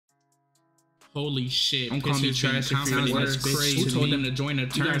Holy shit. I'm calling you trash if you're that's crazy. Who told them to join a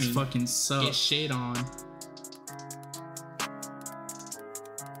tourney? You guys fucking suck. Get shit on.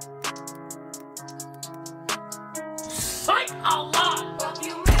 Fight Allah! Fuck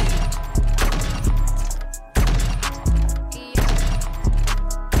you,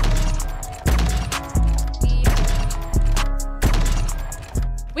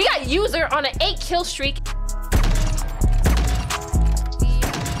 we got user on an 8-kill streak.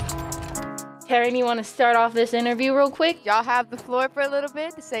 Karen, you want to start off this interview real quick? Y'all have the floor for a little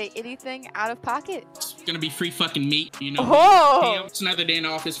bit to say anything out of pocket. It's gonna be free fucking meat, you know. Oh. Damn, it's another day in the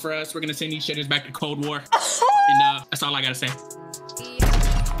office for us. We're gonna send these shitters back to Cold War. And that's all I gotta say.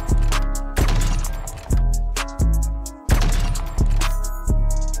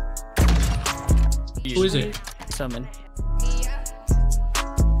 Who is it? Summon.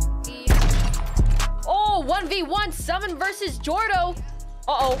 Oh, 1v1 Summon versus Jordo.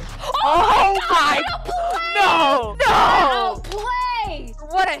 Uh-oh. Oh my God. No! Play!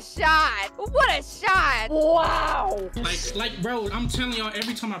 What a shot! What a shot! Wow! Like, bro, I'm telling y'all,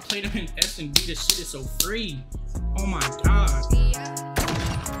 every time I play them in S&D, this shit is so free. Oh my God.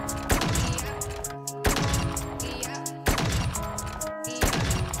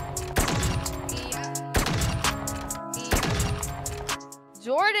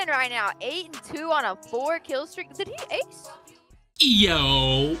 Jordan right now, 8-2 on a 4-kill streak. Did he ace?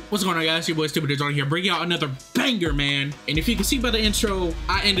 Yo, what's going on, guys? Your boy Stupid is on here, bring y'all another banger, man. And if you can see by the intro,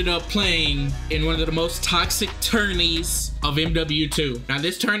 I ended up playing in one of the most toxic tourneys of MW2. Now,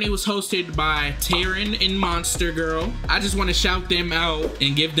 this tourney was hosted by Taryn and Monster Girl. I just want to shout them out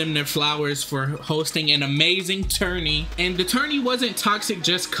and give them their flowers for hosting an amazing tourney. And the tourney wasn't toxic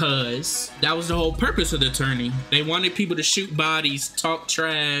just cause. That was the whole purpose of the tourney. They wanted people to shoot bodies, talk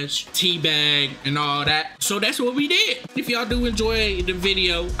trash, teabag, and all that. So that's what we did. If y'all do enjoy the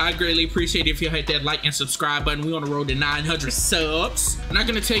video, I greatly appreciate it if you hit that like and subscribe button. We on the road to 900 subs. I'm not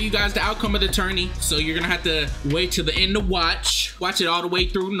gonna tell you guys the outcome of the tourney, so you're gonna have to wait till the end to watch it all the way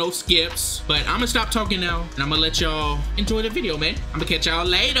through, no skips. But I'm gonna stop talking now and I'm gonna let y'all enjoy the video, man. I'm gonna catch y'all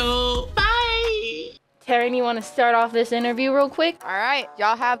later. Bye. Karen, you want to start off this interview real quick? All right,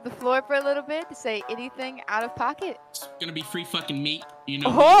 y'all have the floor for a little bit to say anything out of pocket. It's gonna be free fucking meat, you know.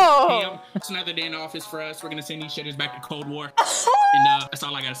 Oh. Damn, it's another day in the office for us. We're gonna send these shitters back to Cold War. And that's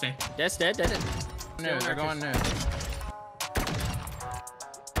all I gotta say. That's dead. No, they're going new.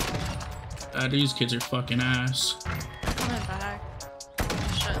 These kids are fucking ass. Coming back.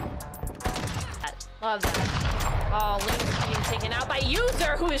 Shit. Love that. Oh, Link's being taken out by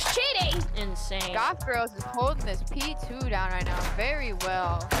user who is cheating. Insane. Goth Girls is holding this P2 down right now very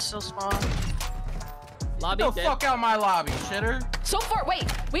well. Still small. Lobby Get the dead. fuck out my lobby, shitter. So far, wait,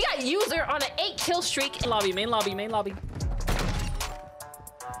 we got user on an 8-kill streak. Lobby, main lobby. Got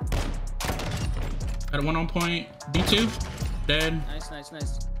a one on point. B2. Dead. Nice.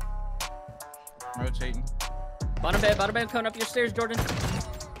 Rotating. Bottom bed coming up your stairs, Jordan.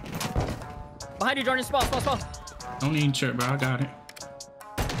 Behind you, Jordan. Spot. Don't even trip, bro. I got it.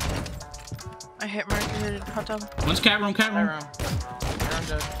 I hit Mercury hot tub. One's cat room. Cat room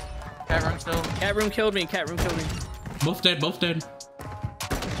dead. Cat room still. Cat room killed me. Both dead.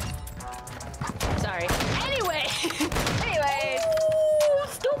 Sorry. Anyway. Ooh,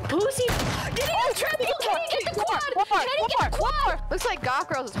 still Boozy. Did he get triple? Can he get the quad? Looks like Goth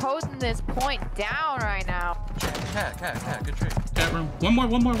Girls is holding this point down right now. Cat. Good trade. Cat room. One more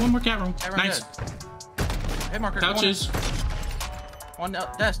cat room. Cat room Nice. dead. Hit marker. Couches. One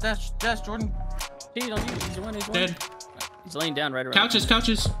dash, Jordan. He's one. Dead. He's laying down right around. Couches.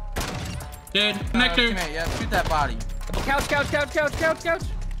 Dead. Connector. Teammate, yeah, shoot that body.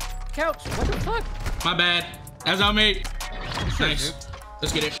 Couch. What the fuck? My bad. That's on me. Good shit, Nice. dude.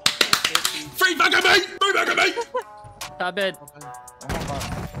 Let's get it. Free fucking mate. Top bed. One more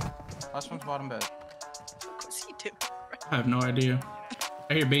bottom. Last one's bottom bed. What's he doing? I have no idea.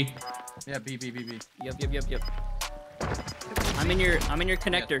 I hear B. Yeah, B. Yep. I'm in your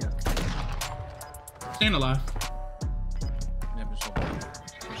connector. Staying alive. Yeah, but so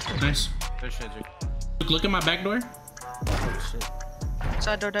Nice. good shit, dude. Look at my back door. Oh, shit.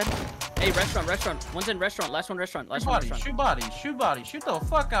 Side door dead. Hey, restaurant. One's in restaurant. Last one restaurant. Shoot bodies. Shoot the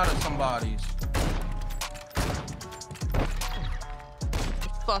fuck out of some bodies.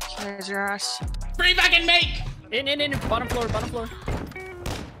 Fuck, here's your ass. Free fucking mate. In. Bottom floor.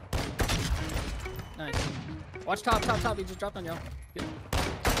 Nice. Watch top. He just dropped on y'all.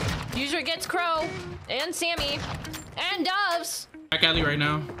 User gets Crow and Sammy and Doves. Back alley right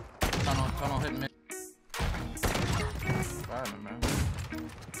now. Tunnel hitting me.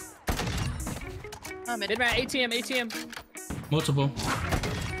 Mid man, ATM. Multiple.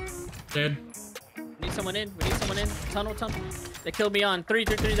 Dead. need someone in. We need someone in. Tunnel. They killed me on 3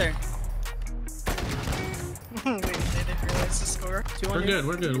 there. Wait, they didn't realize the score. We're good.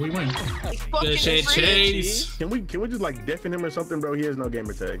 We win. Fucking Good shit, free. Chase. Can we just like deafen him or something, bro? He has no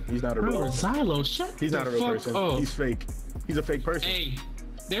gamer tag. He's not a Bro, real. Xylo, shut He's not a real person. up. He's fake. He's a fake person. Hey,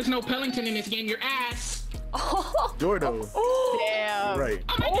 there's no Pellington in this game. Your ass. Jordo. Damn. Right.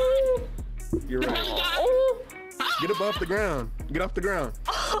 Oh, You're right. oh. Get up off the ground. Get off the ground.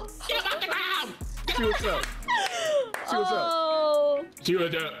 Get off the ground. See what's up. See what's up. Oh. See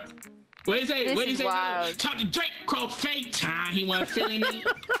what's up. What is that? This What is is that? wild. Talk to Drake. Crow fake time. He wasn't feeling me.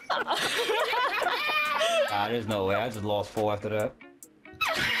 There's no way. I just lost 4 after that.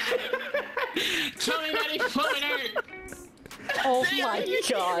 Tell me that he fucking hurt. Oh my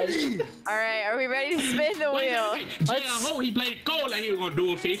gosh. All right, are we ready to spin the wheel? I hope he played it cold like he was gonna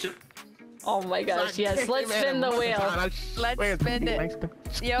do a feature. Oh my gosh, yes. Let's spin the wheel. Let's spin it.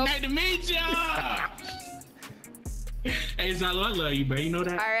 Yo. All Nice to meet ya. Hey, Xylo, I love you, bro. You know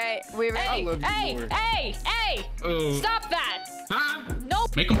that? right, we ready? Hey! Oh. Stop that! Huh?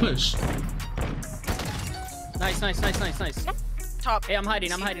 Nope. Make him push. Nice. Top. Hey, I'm hiding.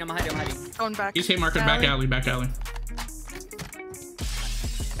 Going back. He's hit markers back alley.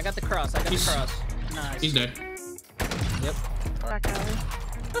 I got the cross. Nice. He's dead. Yep. Back alley.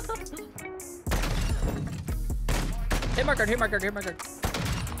 Hit marker.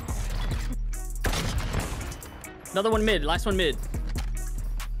 Another one mid. Last one mid.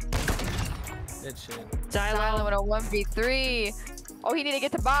 Good shit. Xylo with a 1v3. Oh, he need to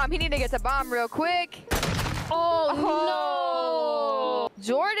get to bomb. Real quick. Oh, no!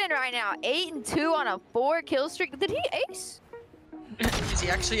 Jordan right now, 8-2 on a 4 kill streak. Did he ace? Is he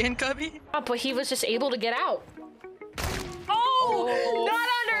actually in, Cubby? Oh, but he was just able to get out. Oh! Not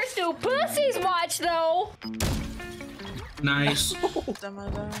under Stu Pussy's watch, though! Nice. Demo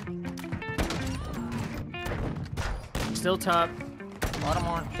though. Still top. Bottom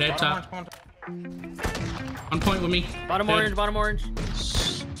orange. Dead Bottom top. orange. On point with me. Bottom Dead. orange.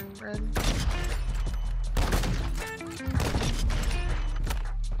 Red.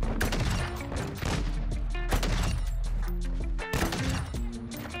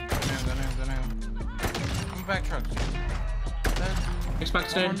 The name. I'm back trucks. Dead. Xbox One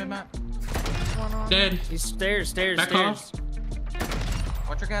on dead. mid-map. One on. Dead. He's stairs. Back off.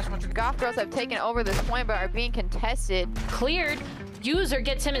 Watch your gas. Golf girls have taken over this point but are being contested. Cleared. User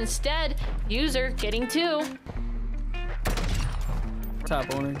gets him instead. User getting 2.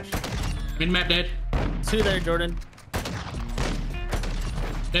 Top orange. Mid map dead. 2 there, Jordan.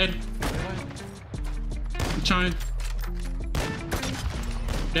 Dead. I'm trying.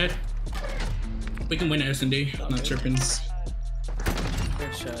 Dead. We can win S&D. I'm not tripping.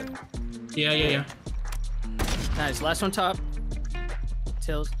 Good shot. Yeah. Nice. Last one top.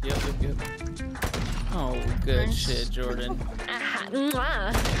 Tails. Yep. Oh, good Nice. shit, Jordan.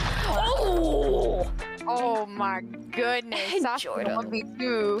 Oh! Oh my goodness. Jordan.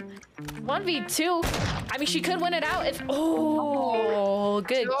 1v2. 1v2. I mean, she could win it out if. Oh,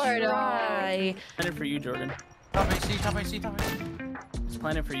 good Jordan. try. Planning for you, Jordan. Top AC. It's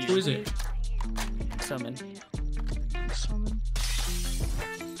planning for you. Who is it? Summon. Shit.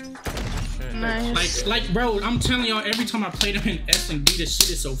 Nice. Like, bro, I'm telling y'all, every time I play them in S&D, this shit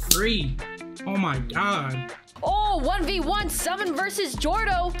is so free. Oh my god. Oh, 1v1 Summon versus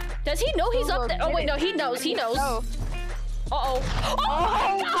Jordo. Does he know he's up there? Oh, wait, no, he knows. Oh. Uh-oh.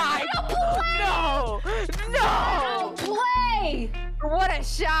 Oh my god! No! Play! What a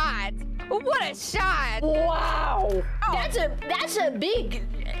shot! Wow! That's a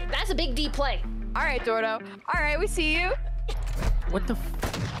big D play. All right, Jordo. All right, we see you. What the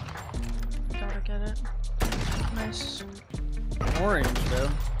Gotta get it. Nice. orange, though?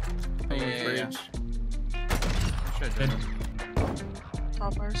 Yeah. Bridge. Shit, Dead.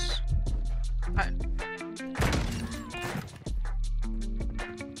 Toppers. Alright.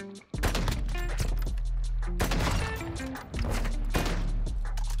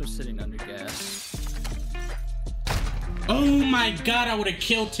 They're sitting under gas. Oh my god, I would have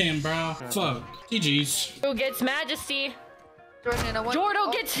killed him, bro. Fuck. GG's. Who gets Majesty? Jordan in a 1.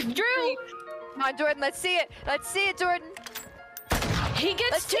 Jordo gets Drew. Come on, Jordan. Let's see it, Jordan. He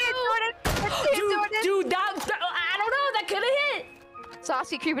gets Let's 2. see it, Jordan. Let's see it, Jordan. Dude, that I don't know. That could have hit.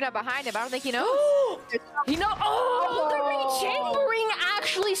 Saucy creeping up behind him. I don't think he knows. You know, the rechambering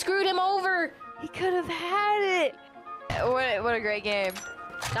actually screwed him over. He could have had it. What a great game.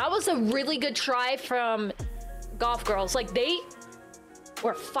 That was a really good try from Golf Girls. Like, they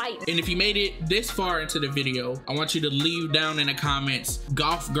or fight. And if you made it this far into the video, I want you to leave down in the comments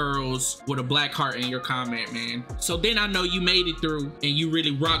golf girls with a black heart in your comment, man. So then I know you made it through and you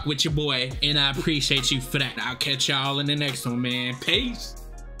really rock with your boy, and I appreciate you for that. I'll catch y'all in the next one, man. Peace.